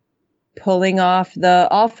pulling off the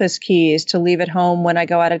office keys to leave at home when I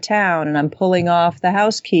go out of town, and I'm pulling off the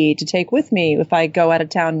house key to take with me if I go out of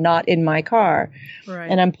town, not in my car. Right.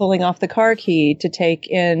 And I'm pulling off the car key to take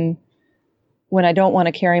in when I don't want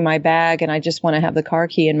to carry my bag and I just want to have the car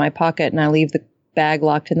key in my pocket and I leave the bag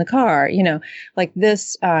locked in the car, like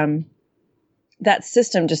this, that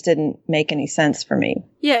system just didn't make any sense for me.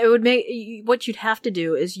 Yeah, it would make, what you'd have to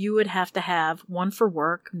do is you would have to have one for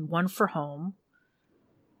work and one for home.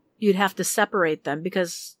 You'd have to separate them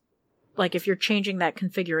because, like, if you're changing that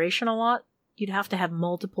configuration a lot, you'd have to have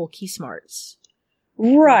multiple key smarts.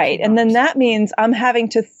 Right. And then that means I'm having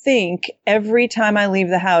to think every time I leave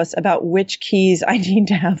the house about which keys I need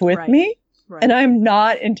to have with me. Right. And I'm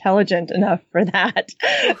not intelligent enough for that.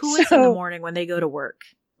 Well, who is in the morning when they go to work?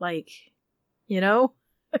 Like, like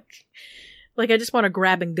I just want to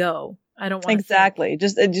grab and go. I don't want Exactly. It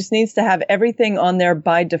just needs to have everything on there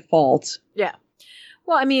by default. Yeah.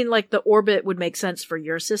 Well, I mean, like the Orbit would make sense for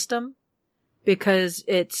your system because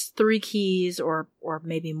it's 3 keys or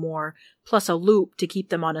maybe more plus a loop to keep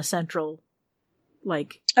them on a central,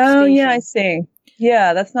 like, oh, station. Yeah, I see.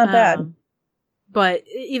 Yeah, that's not bad. But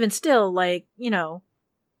even still, like,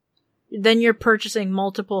 then you're purchasing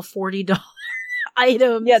multiple $40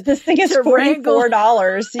 items. Yeah, this thing is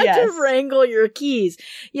 $44. Yes. To wrangle your keys.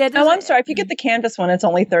 Yeah. Oh, I'm sorry. If you get the canvas one, it's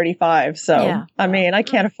only $35. So, yeah. I mean, I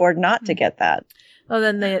can't afford not to get that. Oh,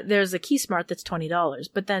 then there's a key smart that's $20.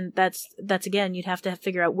 But then that's again, you'd have to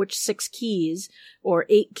figure out which 6 keys or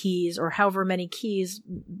 8 keys or however many keys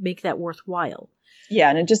make that worthwhile. Yeah,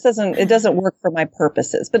 and it doesn't work for my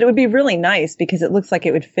purposes. But it would be really nice because it looks like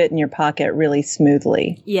it would fit in your pocket really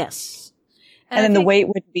smoothly. Yes. And then the weight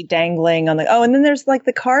wouldn't be dangling on and then there's like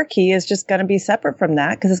the car key is just going to be separate from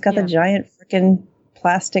that because it's got the giant freaking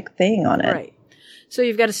plastic thing on it. Right. So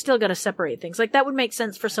you've still got to separate things. Like that would make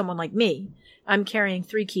sense for someone like me. I'm carrying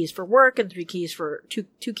 3 keys for work and 3 keys for two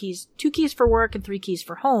keys for work and 3 keys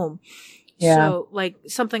for home. Yeah. So like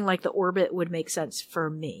something like the Orbit would make sense for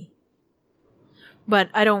me. But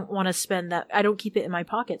I don't want to spend that. I don't keep it in my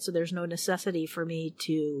pocket. So there's no necessity for me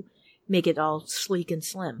to make it all sleek and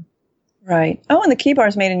slim. Right. Oh, and the key bar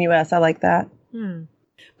is made in US. I like that.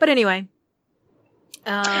 But anyway.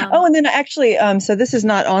 And then actually, so this is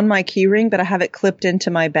not on my key ring, but I have it clipped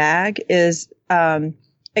into my bag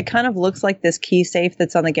it kind of looks like this key safe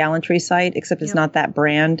that's on the Gallantry site, except it's not that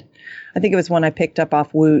brand. I think it was one I picked up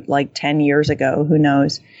off Woot like 10 years ago. Who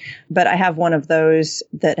knows? But I have one of those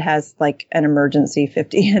that has like an emergency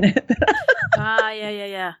 50 in it.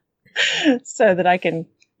 Yeah. So that I can,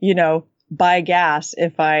 buy gas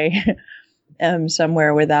if I am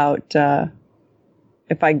somewhere without,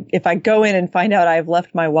 if I go in and find out I've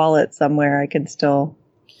left my wallet somewhere, I can still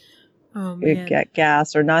get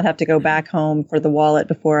gas or not have to go back home for the wallet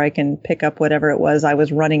before I can pick up whatever it was I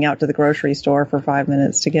was running out to the grocery store for 5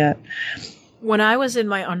 minutes to get. When I was in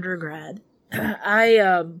my undergrad,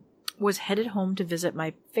 I was headed home to visit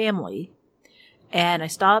my family, and I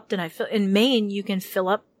stopped and in Maine you can fill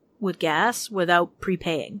up with gas without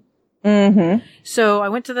prepaying. Mm-hmm. So I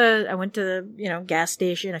went to the gas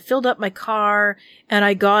station. I filled up my car and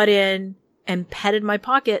I got in and patted my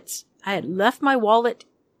pockets. I had left my wallet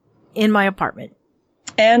in my apartment.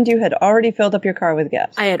 And you had already filled up your car with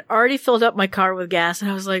gas. I had already filled up my car with gas, and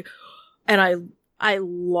I was like, and I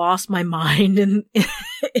lost my mind in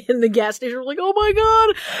the gas station. I was like, oh my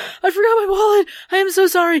God, I forgot my wallet. I am so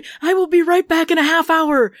sorry. I will be right back in a half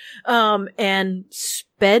hour. And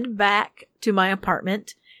sped back to my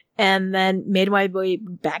apartment and then made my way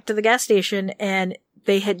back to the gas station, and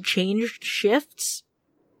they had changed shifts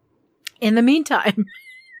in the meantime.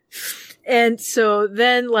 And so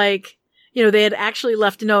then, like, they had actually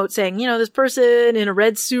left a note saying, this person in a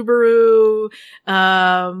red Subaru,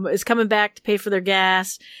 is coming back to pay for their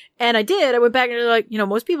gas. And I did. I went back and they're like,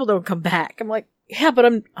 most people don't come back. I'm like, yeah, but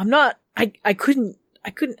I'm not, I couldn't,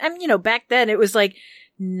 back then it was like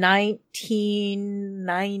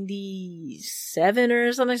 1997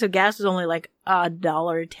 or something. So gas was only like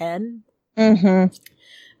 $1.10. Mm-hmm.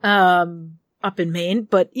 up in Maine,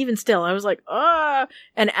 but even still, I was like, ah.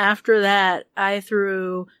 And after that, I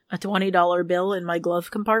threw a $20 bill in my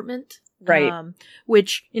glove compartment. Right.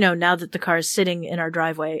 Which, now that the car is sitting in our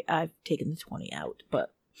driveway, I've taken the 20 out,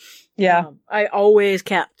 but yeah, I always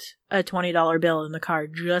kept a $20 bill in the car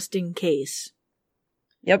just in case.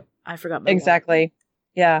 Yep. I forgot my exactly. wallet.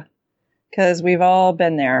 Yeah. Because we've all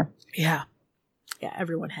been there. Yeah. Yeah,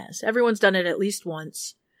 everyone has. Everyone's done it at least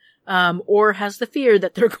once. Or has the fear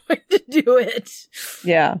that they're going to do it.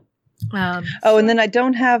 Yeah. And then I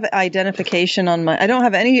don't have identification on I don't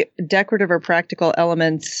have any decorative or practical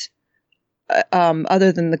elements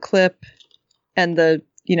other than the clip and the,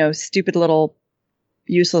 stupid little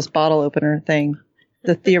useless bottle opener thing,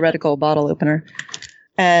 the theoretical bottle opener.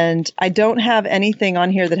 And I don't have anything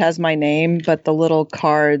on here that has my name, but the little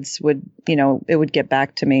cards would, it would get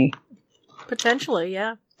back to me. Potentially,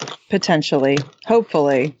 yeah. Potentially.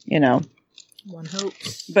 Hopefully, One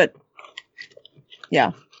hopes. But,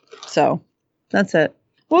 yeah. So, that's it.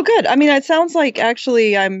 Well, good. I mean, it sounds like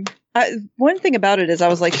actually one thing about it is I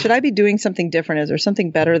was like, should I be doing something different? Is there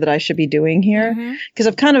something better that I should be doing here? Because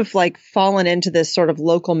I've kind of like fallen into this sort of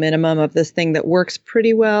local minimum of this thing that works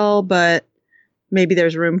pretty well, but maybe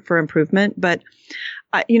there's room for improvement. But,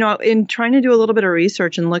 in trying to do a little bit of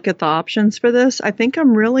research and look at the options for this, I think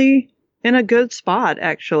I'm really in a good spot,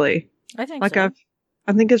 actually. I think so.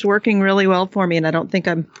 I think it's working really well for me. And I don't think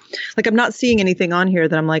I'm not seeing anything on here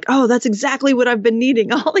that I'm like, oh, that's exactly what I've been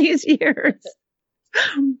needing all these years.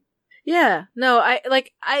 Yeah. No,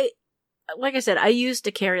 like I said, I used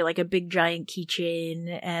to carry like a big giant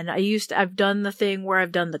keychain, and I've done the thing where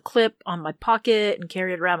I've done the clip on my pocket and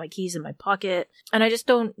carried around my keys in my pocket, and I just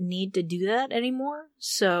don't need to do that anymore.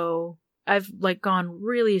 So I've like gone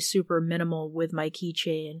really super minimal with my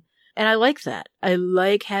keychain, and I like that. I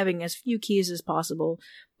like having as few keys as possible,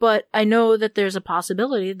 but I know that there's a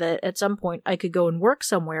possibility that at some point I could go and work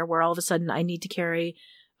somewhere where all of a sudden I need to carry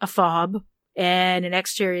a fob and an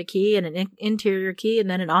exterior key and an interior key and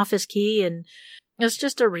then an office key. And it's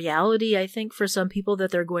just a reality, I think, for some people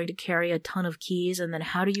that they're going to carry a ton of keys. And then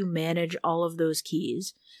how do you manage all of those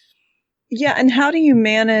keys? Yeah. And how do you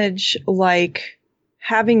manage like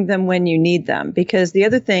having them when you need them? Because the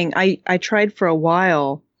other thing I tried for a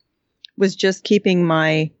while was just keeping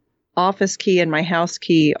my office key and my house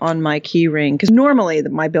key on my key ring, because normally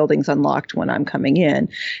my building's unlocked when I'm coming in,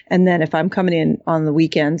 and then if I'm coming in on the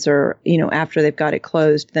weekends or after they've got it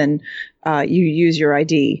closed, then you use your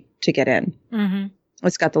ID to get in.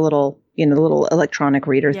 It's got the little the little electronic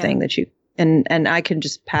reader thing that you and I can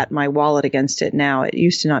just pat my wallet against it now. It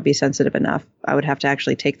used to not be sensitive enough. I would have to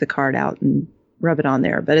actually take the card out and rub it on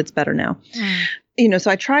there, but it's better now.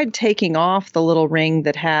 So I tried taking off the little ring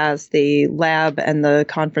that has the lab and the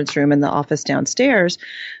conference room and the office downstairs.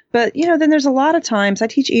 But, then there's a lot of times I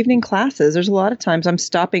teach evening classes. There's a lot of times I'm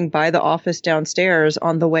stopping by the office downstairs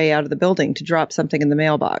on the way out of the building to drop something in the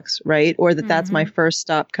mailbox, right? Or that's my first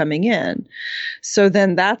stop coming in. So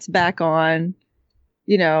then that's back on,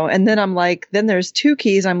 and then I'm like, then there's 2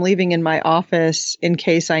 keys I'm leaving in my office in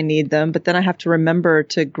case I need them. But then I have to remember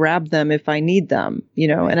to grab them if I need them,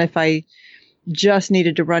 and if I just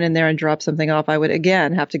needed to run in there and drop something off, I would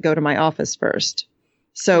again have to go to my office first.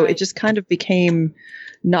 So it just kind of became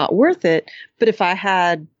not worth it. But if I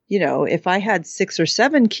had, if I had 6 or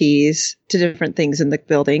 7 keys to different things in the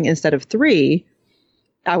building instead of 3,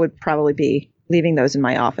 I would probably be leaving those in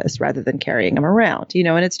my office rather than carrying them around,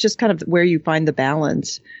 and it's just kind of where you find the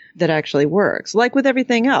balance that actually works. Like with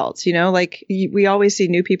everything else, we always see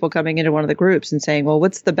new people coming into one of the groups and saying, well,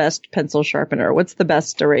 what's the best pencil sharpener? What's the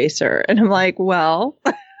best eraser? And I'm like, well,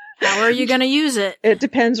 how are you going to use it? It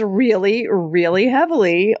depends really, really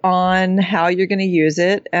heavily on how you're going to use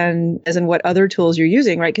it and as in what other tools you're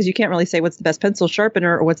using, right? Because you can't really say what's the best pencil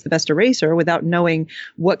sharpener or what's the best eraser without knowing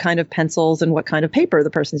what kind of pencils and what kind of paper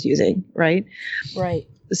the person's using, right? Right.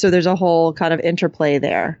 So there's a whole kind of interplay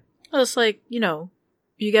there. Well, it's like, you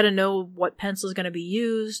got to know what pencil is going to be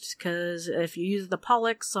used, because if you use the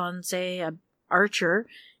Pollux on, say, a Archer,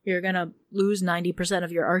 you're going to lose 90%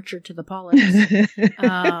 of your Archer to the Pollux.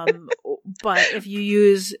 But if you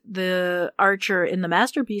use the Archer in the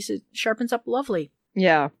Masterpiece, it sharpens up lovely.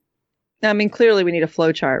 Yeah. I mean, clearly we need a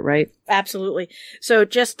flow chart, right? Absolutely. So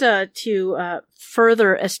just to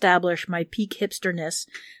further establish my peak hipsterness,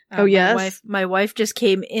 yes? My wife just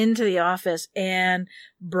came into the office and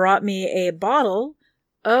brought me a bottle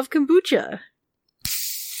of kombucha.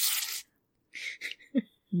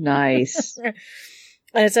 Nice.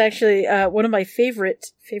 And it's actually one of my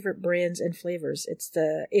favorite brands and flavors. It's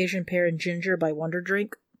the Asian Pear and Ginger by Wonder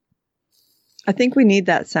Drink. I think we need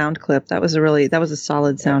that sound clip. That was a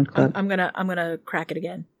solid sound clip. I'm gonna crack it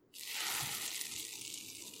again.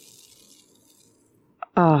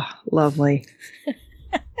 Oh, lovely.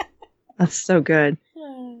 That's so good.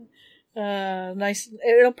 Nice.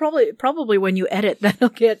 It'll probably when you edit that'll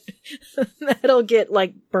get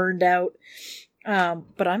like burned out.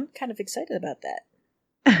 But I'm kind of excited about that.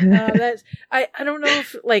 That's I don't know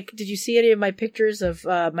if like did you see any of my pictures of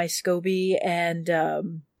my SCOBY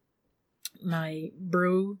and my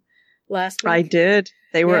brew last week? I did.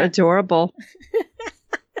 They were adorable.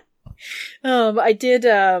 I did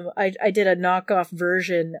a knockoff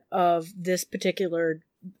version of this particular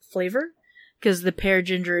flavor because the pear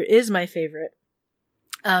ginger is my favorite.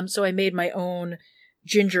 So I made my own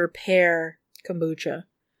ginger pear kombucha,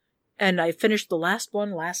 and I finished the last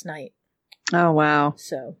one last night. Oh wow!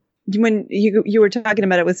 So when you were talking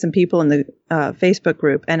about it with some people in the Facebook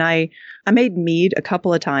group, and I made mead a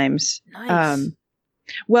couple of times. Nice.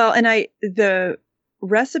 Well, and the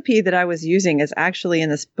recipe that I was using is actually in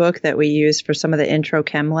this book that we use for some of the intro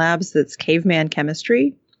chem labs. That's Caveman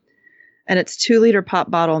Chemistry, and it's 2-liter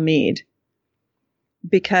pop bottle mead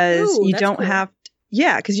because you don't cool. have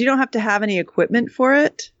because you don't have to have any equipment for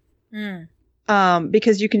it.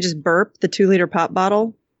 Because you can just burp the 2-liter pop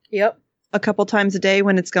bottle. Yep. A couple times a day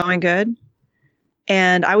when it's going good.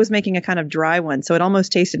 And I was making a kind of dry one, so it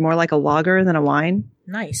almost tasted more like a lager than a wine.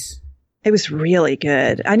 Nice. It was really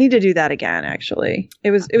good. I need to do that again, actually.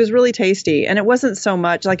 It was really tasty, and it wasn't so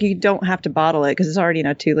much like you don't have to bottle it because it's already in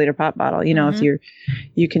a 2-liter pop bottle. You know, if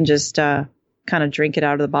you can just kind of drink it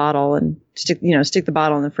out of the bottle and stick the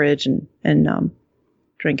bottle in the fridge and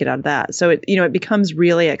drink it out of that. So it becomes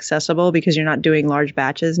really accessible because you're not doing large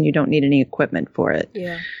batches and you don't need any equipment for it.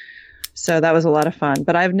 Yeah. So that was a lot of fun,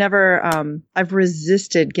 but I've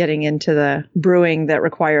resisted getting into the brewing that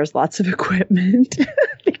requires lots of equipment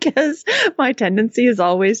because my tendency is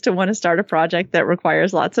always to want to start a project that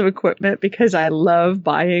requires lots of equipment because I love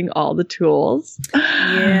buying all the tools.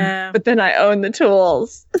 Yeah. But then I own the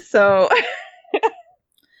tools. So.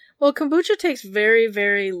 Well, kombucha takes very,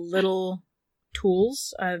 very little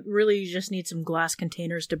tools. Really, you just need some glass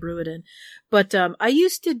containers to brew it in. But I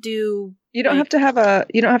used to do. You don't have to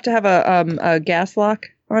have a gas lock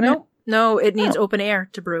on it? No, it needs open air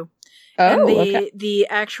to brew. Oh, and the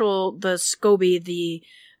SCOBY,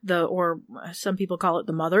 or some people call it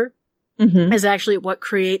the mother, is actually what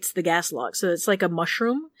creates the gas lock. So it's like a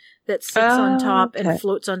mushroom that sits on top and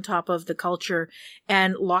floats on top of the culture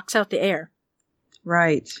and locks out the air.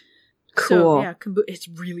 Right. So, Cool. yeah, it's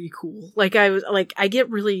really cool. Like I get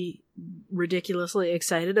really ridiculously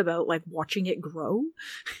excited about like watching it grow.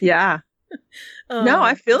 Yeah. No,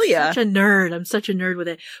 I feel you. I'm such a nerd with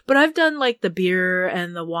it. But I've done like the beer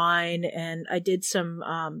and the wine, and I did some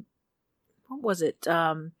what was it?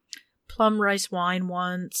 Plum rice wine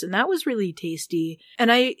once, and that was really tasty. And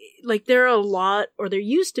there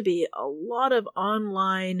used to be a lot of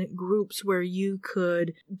online groups where you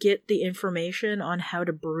could get the information on how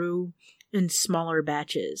to brew in smaller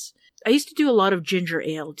batches. I used to do a lot of ginger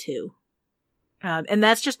ale too. And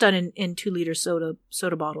that's just done in 2-liter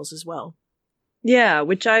soda bottles as well. Yeah,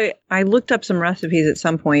 which I looked up some recipes at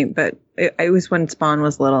some point, but it was when Spawn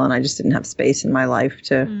was little and I just didn't have space in my life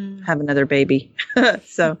to have another baby.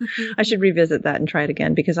 So I should revisit that and try it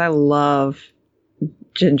again because I love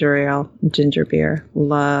ginger ale, ginger beer.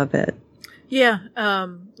 Love it. Yeah.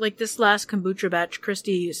 Like this last kombucha batch,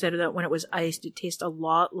 Christy said that when it was iced, it tastes a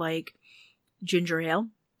lot like ginger ale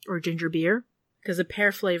or ginger beer because the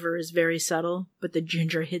pear flavor is very subtle, but the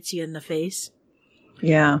ginger hits you in the face.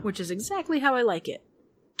 Yeah. Which is exactly how I like it.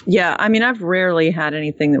 Yeah. I mean, I've rarely had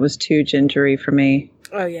anything that was too gingery for me.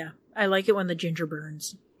 Oh, yeah. I like it when the ginger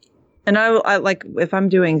burns. And I like, if I'm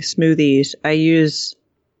doing smoothies, I use,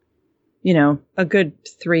 a good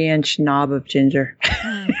 3-inch knob of ginger.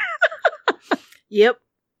 Yep.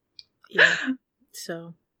 Yeah.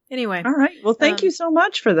 So, anyway. All right. Well, thank you so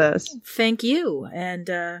much for this. Thank you. And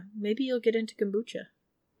maybe you'll get into kombucha.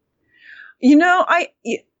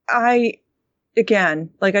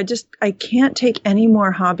 Again, like I can't take any more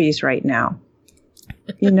hobbies right now.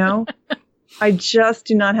 I just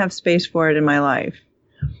do not have space for it in my life.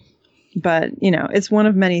 But, it's one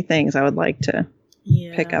of many things I would like to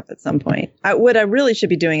pick up at some point. What I really should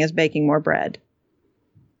be doing is baking more bread.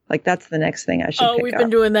 Like that's the next thing I should pick up. Oh, we've been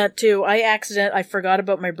doing that too. I forgot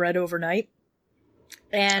about my bread overnight.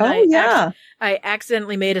 And I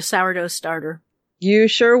accidentally made a sourdough starter. You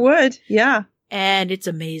sure would. Yeah. And it's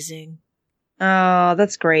amazing. Oh,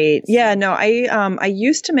 that's great. Yeah, no, I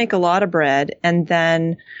used to make a lot of bread, and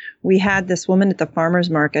then we had this woman at the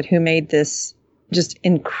farmer's market who made this just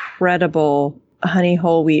incredible honey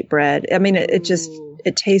whole wheat bread. I mean,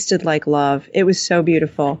 it tasted like love. It was so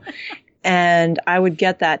beautiful. And I would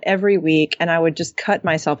get that every week, and I would just cut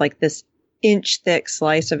myself like this inch thick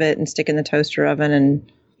slice of it and stick in the toaster oven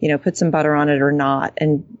and, put some butter on it or not.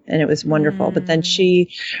 And it was wonderful. But then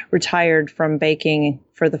she retired from baking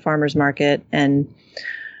for the farmer's market, and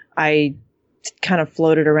I kind of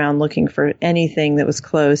floated around looking for anything that was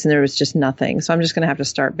close, and there was just nothing. So I'm just going to have to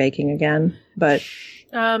start baking again. But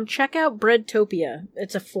check out Breadtopia.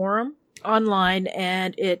 It's a forum online,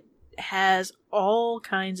 and it has all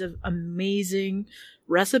kinds of amazing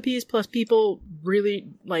recipes, plus people really,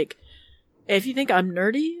 like, if you think I'm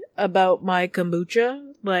nerdy about my kombucha,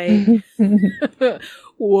 like,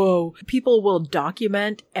 whoa. People will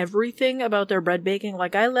document everything about their bread baking.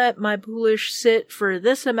 Like, I let my Polish sit for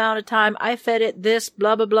this amount of time. I fed it this,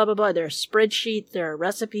 blah, blah, blah, blah, blah. There are spreadsheets, there are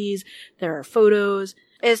recipes, there are photos.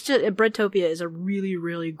 It's just, Breadtopia is a really,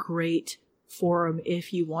 really great forum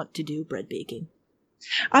if you want to do bread baking.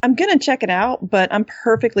 I'm going to check it out, but I'm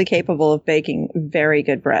perfectly capable of baking very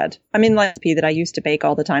good bread. I mean, the recipe that I used to bake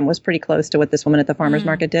all the time was pretty close to what this woman at the farmer's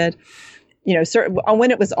market did. When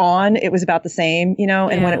it was on, it was about the same,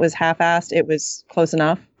 and when it was half-assed, it was close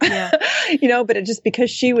enough, yeah. But it just because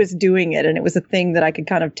she was doing it and it was a thing that I could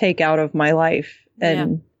kind of take out of my life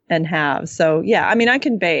and have. So, yeah, I mean, I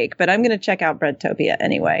can bake, but I'm going to check out Breadtopia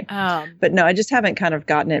anyway. But no, I just haven't kind of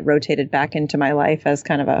gotten it rotated back into my life as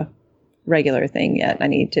kind of a regular thing yet. I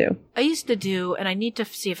need to. I used to do, and I need to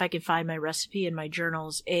see if I can find my recipe in my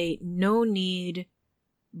journals, a no-knead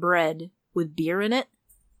bread with beer in it.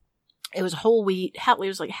 It was whole wheat. It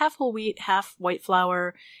was like half whole wheat, half white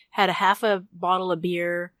flour. Had a half a bottle of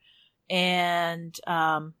beer and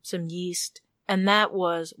some yeast. And that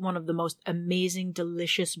was one of the most amazing,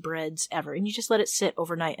 delicious breads ever. And you just let it sit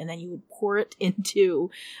overnight, and then you would pour it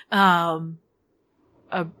into a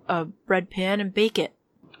bread pan and bake it.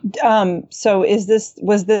 So was this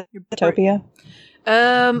Breadtopia?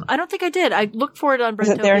 I don't think I did. I looked for it on Breadtopia. Is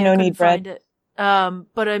it their no-knead bread? It.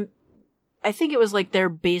 But I think it was like their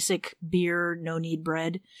basic beer no-knead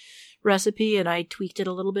bread recipe, and I tweaked it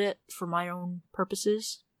a little bit for my own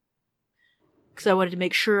purposes. Because I wanted to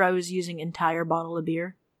make sure I was using entire bottle of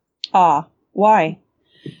beer. Why?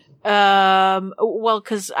 Well,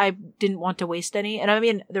 because I didn't want to waste any. And I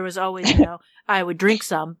mean, there was always, I would drink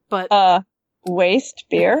some, but... waste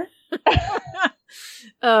beer?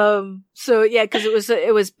 So yeah, because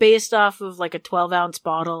it was based off of like a 12-ounce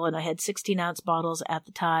bottle, and I had 16-ounce bottles at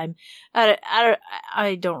the time.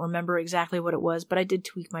 I don't remember exactly what it was, but I did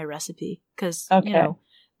tweak my recipe because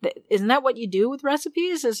isn't that what you do with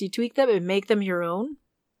recipes? Is you tweak them and make them your own?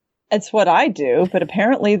 It's what I do, but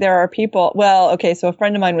apparently there are people. Well, okay, so a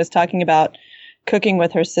friend of mine was talking about cooking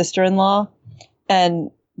with her sister-in-law,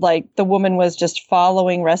 and like the woman was just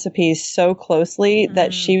following recipes so closely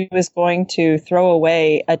that she was going to throw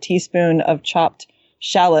away a teaspoon of chopped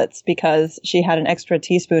shallots because she had an extra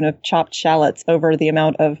teaspoon of chopped shallots over the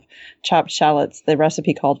amount of chopped shallots the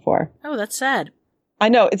recipe called for. Oh, that's sad. I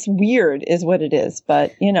know, it's weird is what it is,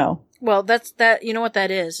 but Well, you know what that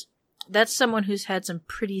is? That's someone who's had some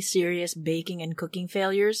pretty serious baking and cooking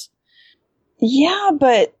failures. Yeah,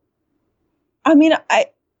 but I mean,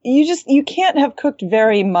 you can't have cooked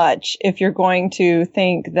very much if you're going to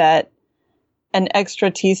think that an extra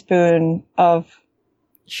teaspoon of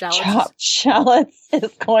chopped shallots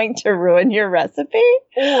is going to ruin your recipe.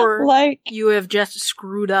 Or you have just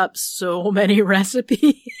screwed up so many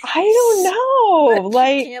recipes. I don't know.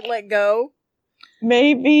 Like, can't let go.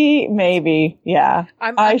 Maybe, yeah.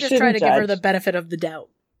 I'm just trying to give her the benefit of the doubt.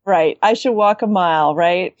 Right. I should walk a mile,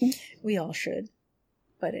 right? We all should.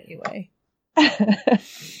 But anyway.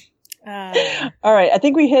 All right. I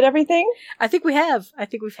think we hit everything. I think we have. I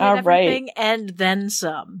think we've hit everything and then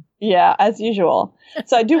some. Yeah, as usual.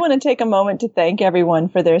 So I do want to take a moment to thank everyone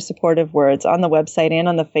for their supportive words on the website and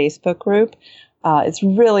on the Facebook group. It's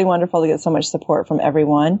really wonderful to get so much support from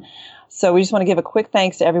everyone. So we just want to give a quick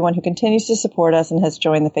thanks to everyone who continues to support us and has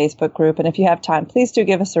joined the Facebook group. And if you have time, please do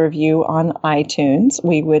give us a review on iTunes.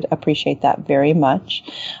 We would appreciate that very much.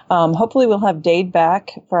 Hopefully we'll have Dade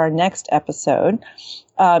back for our next episode.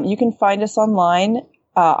 You can find us online.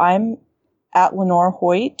 I'm at Lenore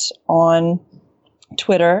Hoyt on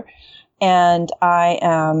Twitter, and I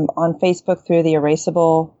am on Facebook through the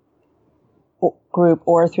Erasable group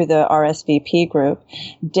or through the RSVP group.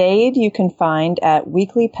 Dade you can find at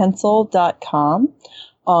weeklypencil.com,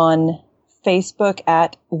 on Facebook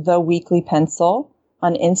at The Weekly Pencil,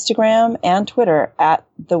 on Instagram and Twitter at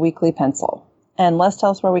The Weekly Pencil. And Les,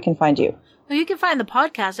 tell us where we can find you. Well, you can find the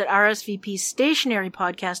podcast at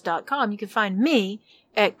rsvpstationarypodcast.com. You can find me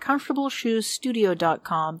at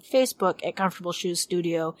comfortableshoesstudio.com, Facebook at Comfortable Shoes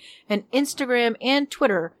Studio, and Instagram and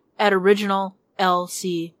Twitter at Original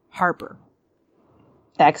LC Harper.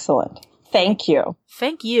 Excellent. Thank you.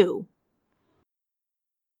 Thank you.